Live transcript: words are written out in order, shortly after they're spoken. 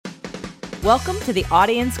Welcome to the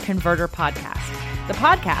Audience Converter Podcast, the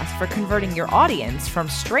podcast for converting your audience from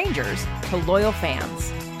strangers to loyal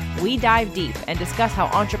fans. We dive deep and discuss how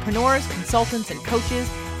entrepreneurs, consultants, and coaches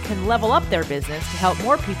can level up their business to help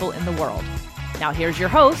more people in the world. Now here's your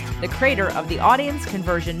host, the creator of the Audience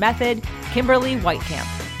Conversion Method, Kimberly Whitecamp.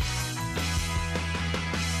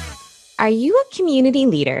 Are you a community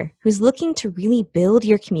leader who's looking to really build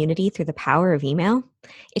your community through the power of email?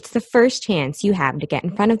 It's the first chance you have to get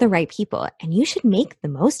in front of the right people, and you should make the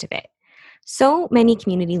most of it. So many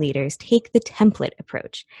community leaders take the template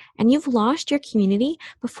approach, and you've lost your community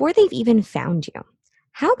before they've even found you.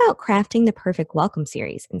 How about crafting the perfect welcome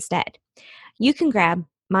series instead? You can grab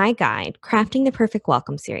my guide, Crafting the Perfect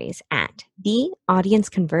Welcome Series, at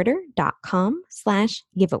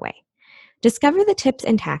theaudienceconverter.com/giveaway. Discover the tips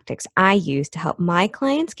and tactics I use to help my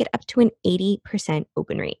clients get up to an 80%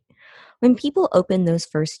 open rate. When people open those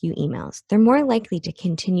first few emails, they're more likely to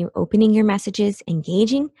continue opening your messages,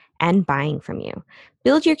 engaging, and buying from you.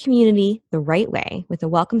 Build your community the right way with a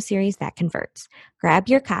welcome series that converts. Grab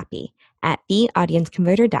your copy at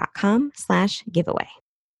theaudienceconverter.com/giveaway.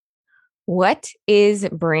 What is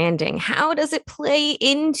branding? How does it play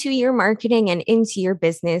into your marketing and into your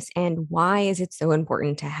business? And why is it so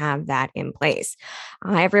important to have that in place?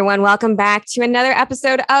 Hi, everyone. Welcome back to another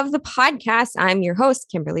episode of the podcast. I'm your host,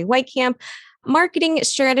 Kimberly Whitecamp, marketing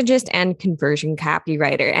strategist and conversion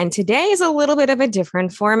copywriter. And today is a little bit of a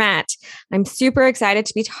different format. I'm super excited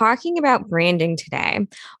to be talking about branding today,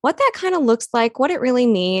 what that kind of looks like, what it really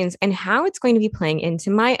means, and how it's going to be playing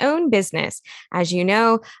into my own business. As you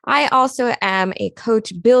know, I also am a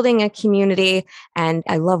coach building a community, and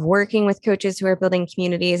I love working with coaches who are building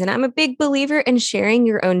communities. And I'm a big believer in sharing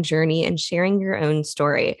your own journey and sharing your own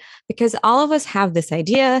story, because all of us have this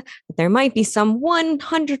idea that there might be some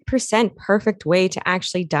 100% perfect way to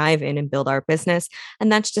actually dive in and build our business.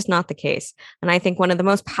 And that's just not the case. And I think one of the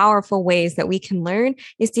most powerful ways that we can learn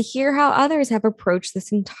is to hear how others have approached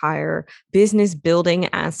this entire business building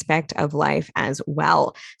aspect of life as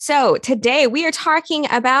well. So today we are talking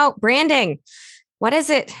about branding. What is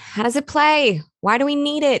it? How does it play? Why do we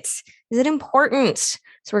need it? Is it important? So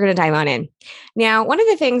we're going to dive on in. Now, one of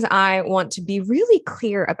the things I want to be really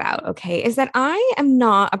clear about, okay, is that I am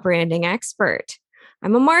not a branding expert.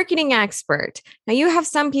 I'm a marketing expert. Now, you have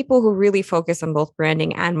some people who really focus on both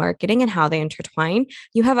branding and marketing and how they intertwine.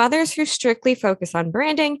 You have others who strictly focus on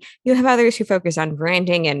branding. You have others who focus on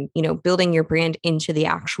branding and, building your brand into the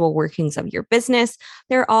actual workings of your business.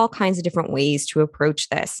 There are all kinds of different ways to approach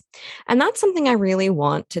this. And that's something I really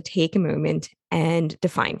want to take a moment and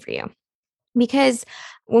define for you. Because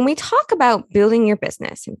when we talk about building your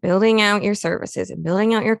business and building out your services and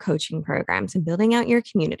building out your coaching programs and building out your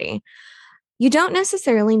community, you don't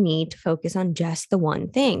necessarily need to focus on just the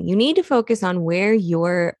one thing. You need to focus on where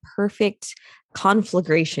your perfect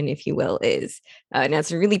conflagration, if you will, is. Now,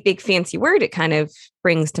 it's a really big fancy word. It kind of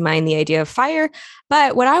brings to mind the idea of fire.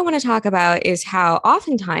 But what I want to talk about is how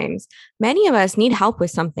oftentimes many of us need help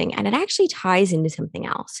with something and it actually ties into something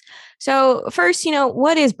else. So first,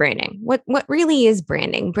 what is branding? What really is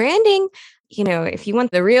branding? Branding, if you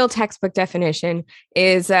want the real textbook definition,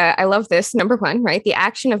 is I love this. Number one, right? The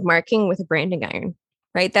action of marking with a branding iron,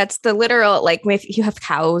 right? That's the literal, like if you have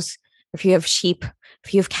cows, if you have sheep,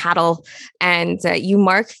 if you have cattle, and you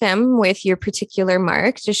mark them with your particular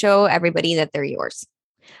mark to show everybody that they're yours.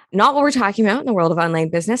 Not what we're talking about in the world of online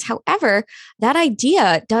business. However, that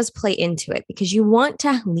idea does play into it because you want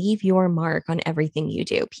to leave your mark on everything you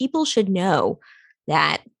do. People should know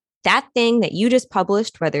that thing that you just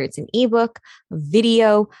published, whether it's an ebook, a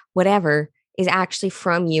video, whatever, is actually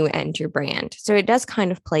from you and your brand. So it does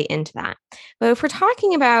kind of play into that. But if we're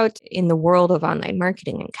talking about in the world of online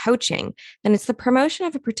marketing and coaching, then it's the promotion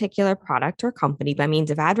of a particular product or company by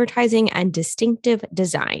means of advertising and distinctive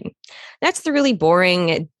design. That's the really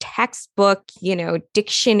boring textbook,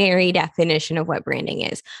 dictionary definition of what branding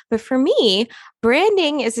is. But for me,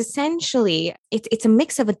 branding is essentially, it's a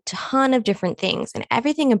mix of a ton of different things, and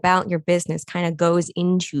everything about your business kind of goes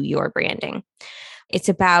into your branding. It's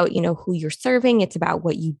about, who you're serving. It's about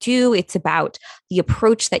what you do. It's about the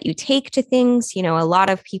approach that you take to things. A lot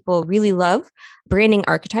of people really love branding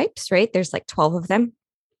archetypes, right? There's like 12 of them.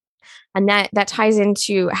 And that ties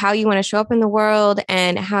into how you want to show up in the world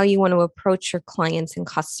and how you want to approach your clients and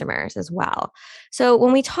customers as well. So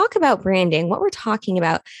when we talk about branding, what we're talking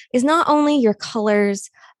about is not only your colors,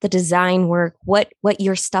 the design work, what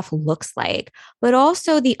your stuff looks like, but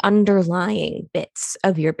also the underlying bits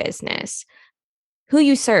of your business. who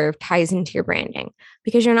you serve ties into your branding,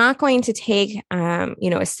 because you're not going to take,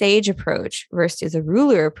 a sage approach versus a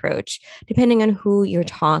ruler approach, depending on who you're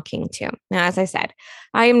talking to. Now, as I said,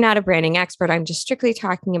 I am not a branding expert. I'm just strictly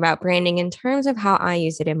talking about branding in terms of how I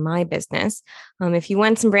use it in my business. If you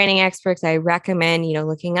want some branding experts, I recommend,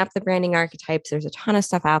 looking up the branding archetypes. There's a ton of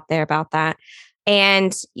stuff out there about that.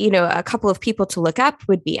 And, a couple of people to look up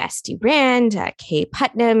would be SD Rand, Kay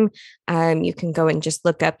Putnam. You can go and just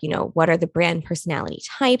look up, what are the brand personality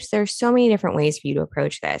types? There are so many different ways for you to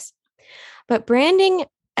approach this. But branding,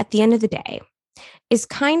 at the end of the day, is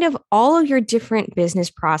kind of all of your different business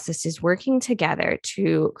processes working together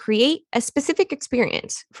to create a specific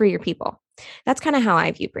experience for your people. That's kind of how I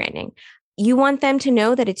view branding. You want them to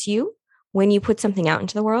know that it's you when you put something out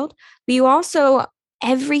into the world, but you also,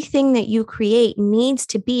 everything that you create needs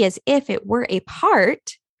to be as if it were a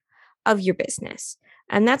part of your business.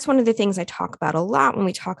 And that's one of the things I talk about a lot when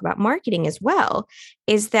we talk about marketing as well,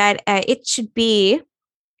 is that it should be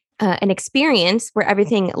an experience where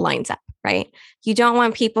everything lines up, right? You don't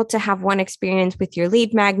want people to have one experience with your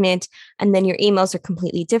lead magnet and then your emails are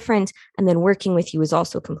completely different. And then working with you is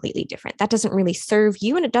also completely different. That doesn't really serve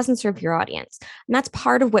you and it doesn't serve your audience. And that's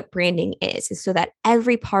part of what branding is so that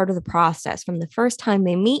every part of the process, from the first time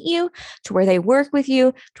they meet you to where they work with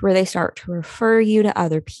you, to where they start to refer you to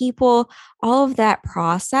other people, all of that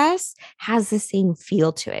process has the same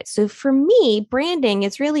feel to it. So for me, branding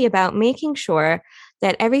is really about making sure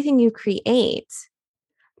that everything you create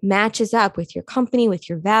matches up with your company, with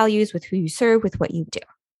your values, with who you serve, with what you do.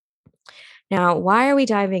 Now, why are we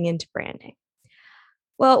diving into branding?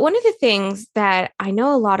 Well, one of the things that I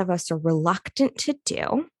know a lot of us are reluctant to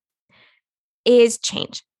do is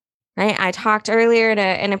change, right? I talked earlier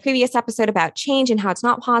in a previous episode about change and how it's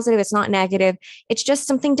not positive, it's not negative, it's just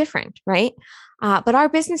something different, right? But our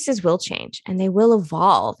businesses will change and they will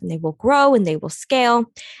evolve and they will grow and they will scale.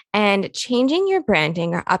 And changing your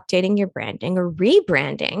branding or updating your branding or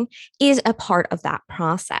rebranding is a part of that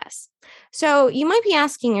process. So you might be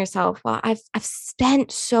asking yourself, well, I've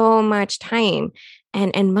spent so much time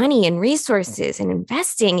and money and resources and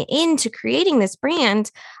investing into creating this brand.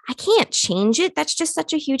 I can't change it. That's just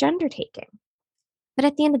such a huge undertaking. But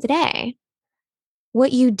at the end of the day,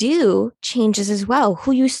 what you do changes as well.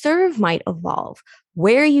 Who you serve might evolve.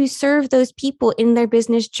 Where you serve those people in their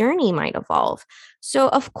business journey might evolve. So,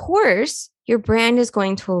 of course, your brand is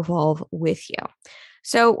going to evolve with you.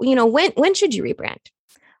 So, when should you rebrand?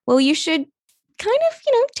 Well, you should kind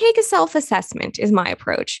of, take a self-assessment is my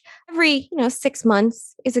approach. Every, 6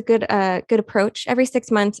 months is a good approach. Every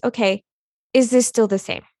 6 months, okay, is this still the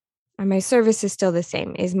same? Are my services still the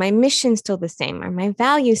same? Is my mission still the same? Are my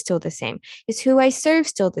values still the same? Is who I serve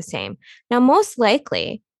still the same? Now, most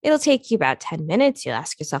likely, it'll take you about 10 minutes. You'll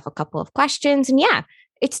ask yourself a couple of questions, and yeah,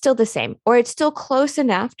 it's still the same, or it's still close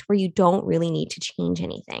enough to where you don't really need to change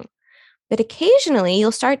anything. But occasionally,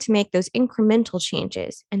 you'll start to make those incremental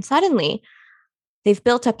changes, and suddenly, they've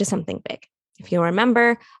built up to something big. If you'll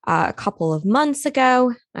remember, a couple of months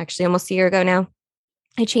ago, actually almost a year ago now,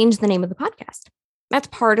 I changed the name of the podcast. That's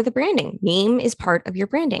part of the branding. Name is part of your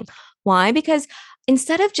branding. Why? Because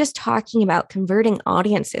instead of just talking about converting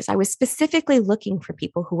audiences, I was specifically looking for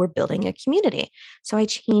people who were building a community. So I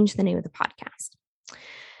changed the name of the podcast.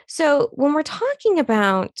 So when we're talking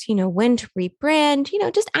about, when to rebrand,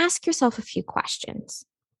 just ask yourself a few questions.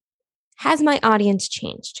 Has my audience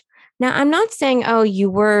changed? Now, I'm not saying, oh, you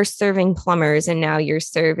were serving plumbers and now you're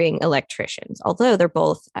serving electricians, although they're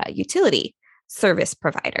both utility service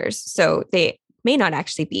providers. So they may not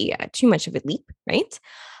actually be too much of a leap, right?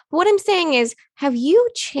 But what I'm saying is, have you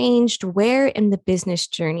changed where in the business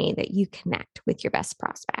journey that you connect with your best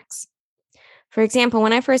prospects? For example,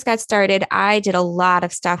 when I first got started, I did a lot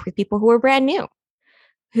of stuff with people who were brand new,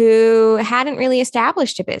 who hadn't really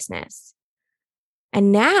established a business.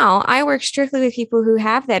 And now I work strictly with people who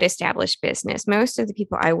have that established business. Most of the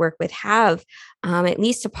people I work with have at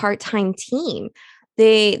least a part-time team.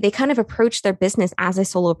 They kind of approach their business as a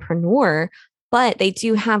solopreneur, but they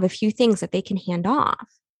do have a few things that they can hand off.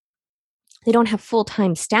 They don't have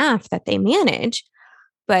full-time staff that they manage,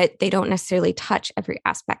 but they don't necessarily touch every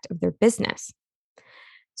aspect of their business.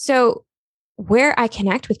 So where I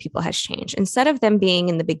connect with people has changed. Instead of them being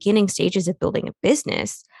in the beginning stages of building a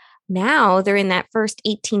business, now they're in that first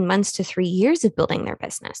 18 months to 3 years of building their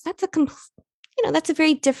business. That's that's a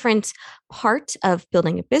very different part of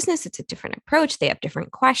building a business. It's a different approach. They have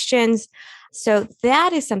different questions. So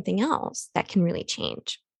that is something else that can really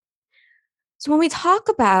change. So when we talk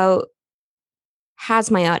about,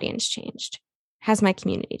 has my audience changed? Has my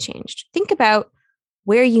community changed? Think about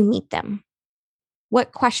where you meet them.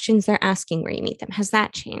 What questions they're asking where you meet them. Has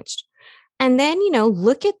that changed? And then,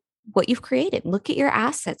 look at what you've created, look at your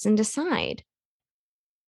assets and decide,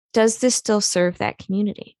 does this still serve that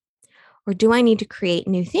community? Or do I need to create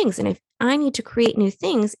new things? And if I need to create new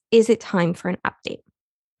things, is it time for an update?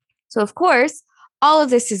 So, of course, all of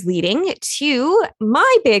this is leading to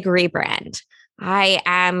my big rebrand. I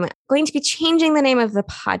am going to be changing the name of the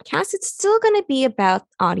podcast. It's still going to be about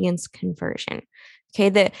audience conversion.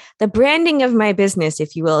 Okay, the branding of my business,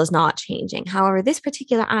 if you will, is not changing. However, this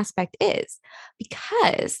particular aspect is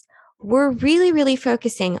because we're really, really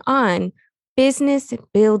focusing on business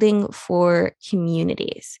building for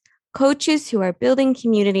communities. Coaches who are building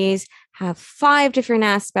communities have 5 different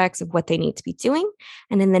aspects of what they need to be doing.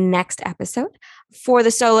 And in the next episode, for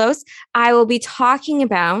the solos, I will be talking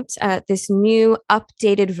about this new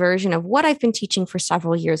updated version of what I've been teaching for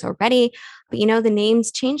several years already. But the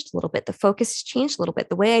name's changed a little bit. The focus has changed a little bit.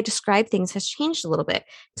 The way I describe things has changed a little bit.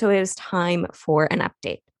 So it was time for an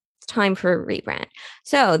update. Time for a rebrand.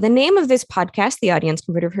 So the name of this podcast, The Audience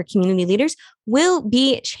Converter for Community Leaders, will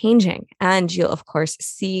be changing. And you'll, of course,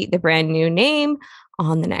 see the brand new name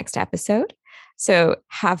on the next episode. So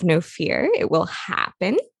have no fear. It will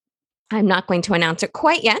happen. I'm not going to announce it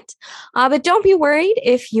quite yet, but don't be worried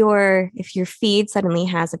if your feed suddenly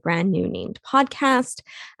has a brand new named podcast.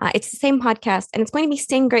 It's the same podcast, and it's going to be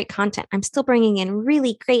same great content. I'm still bringing in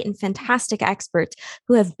really great and fantastic experts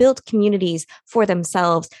who have built communities for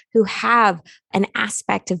themselves, who have an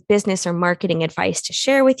aspect of business or marketing advice to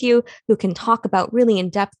share with you, who can talk about really in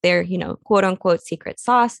depth their, quote unquote secret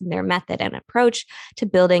sauce and their method and approach to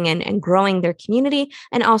building and growing their community,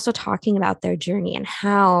 and also talking about their journey and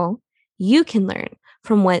how you can learn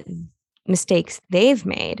from what mistakes they've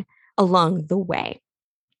made along the way.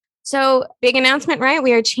 So, big announcement, right?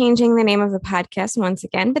 We are changing the name of the podcast once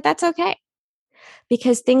again, but that's okay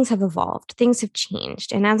because things have evolved, things have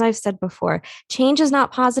changed. And as I've said before, change is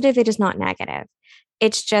not positive, it is not negative.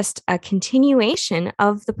 It's just a continuation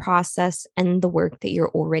of the process and the work that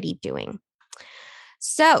you're already doing.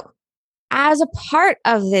 So, as a part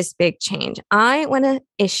of this big change, I want to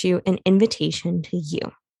issue an invitation to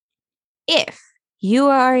you. If you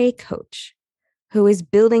are a coach who is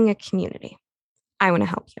building a community, I want to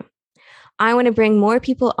help you. I want to bring more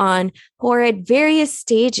people on who are at various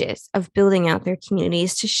stages of building out their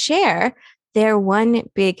communities to share their one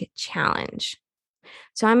big challenge.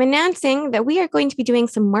 So I'm announcing that we are going to be doing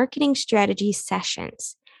some marketing strategy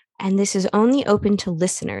sessions, and this is only open to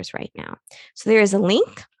listeners right now. So there is a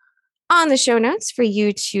link on the show notes for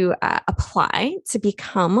you to apply to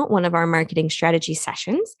become one of our marketing strategy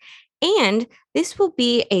sessions. And this will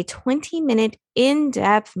be a 20-minute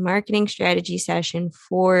in-depth marketing strategy session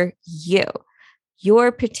for you,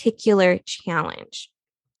 your particular challenge.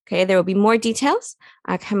 Okay, there will be more details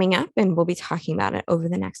coming up, and we'll be talking about it over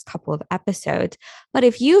the next couple of episodes. But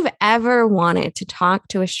if you've ever wanted to talk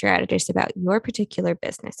to a strategist about your particular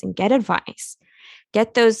business and get advice,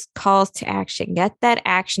 get those calls to action, get that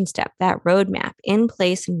action step, that roadmap in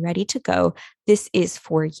place and ready to go, this is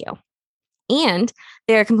for you. And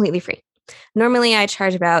they're completely free. Normally, I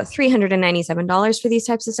charge about $397 for these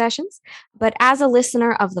types of sessions. But as a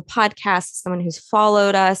listener of the podcast, someone who's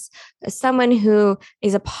followed us, someone who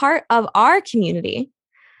is a part of our community,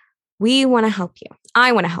 we want to help you.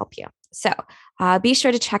 I want to help you. So be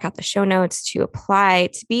sure to check out the show notes to apply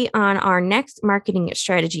to be on our next marketing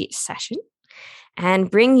strategy session.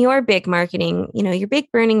 And bring your big marketing, your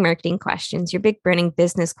big burning marketing questions, your big burning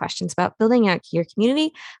business questions about building out your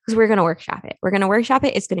community, because we're going to workshop it. We're going to workshop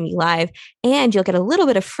it. It's going to be live, and you'll get a little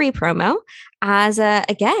bit of free promo as a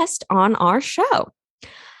guest on our show.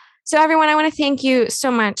 So everyone, I want to thank you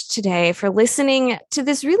so much today for listening to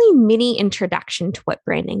this really mini introduction to what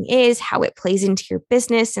branding is, how it plays into your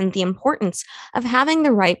business, and the importance of having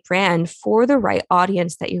the right brand for the right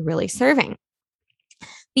audience that you're really serving.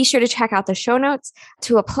 Be sure to check out the show notes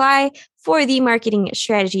to apply for the marketing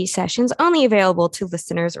strategy sessions, only available to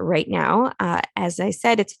listeners right now. As I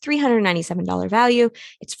said, it's a $397 value.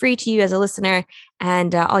 It's free to you as a listener.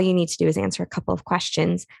 And all you need to do is answer a couple of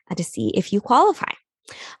questions to see if you qualify.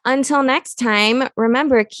 Until next time,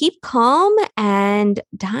 remember, keep calm and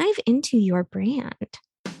dive into your brand.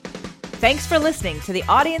 Thanks for listening to the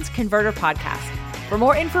Audience Converter Podcast. For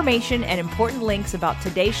more information and important links about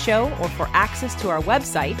today's show or for access to our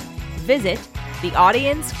website, visit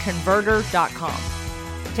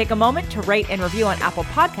theaudienceconverter.com. Take a moment to rate and review on Apple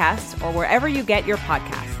Podcasts or wherever you get your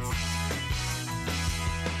podcasts.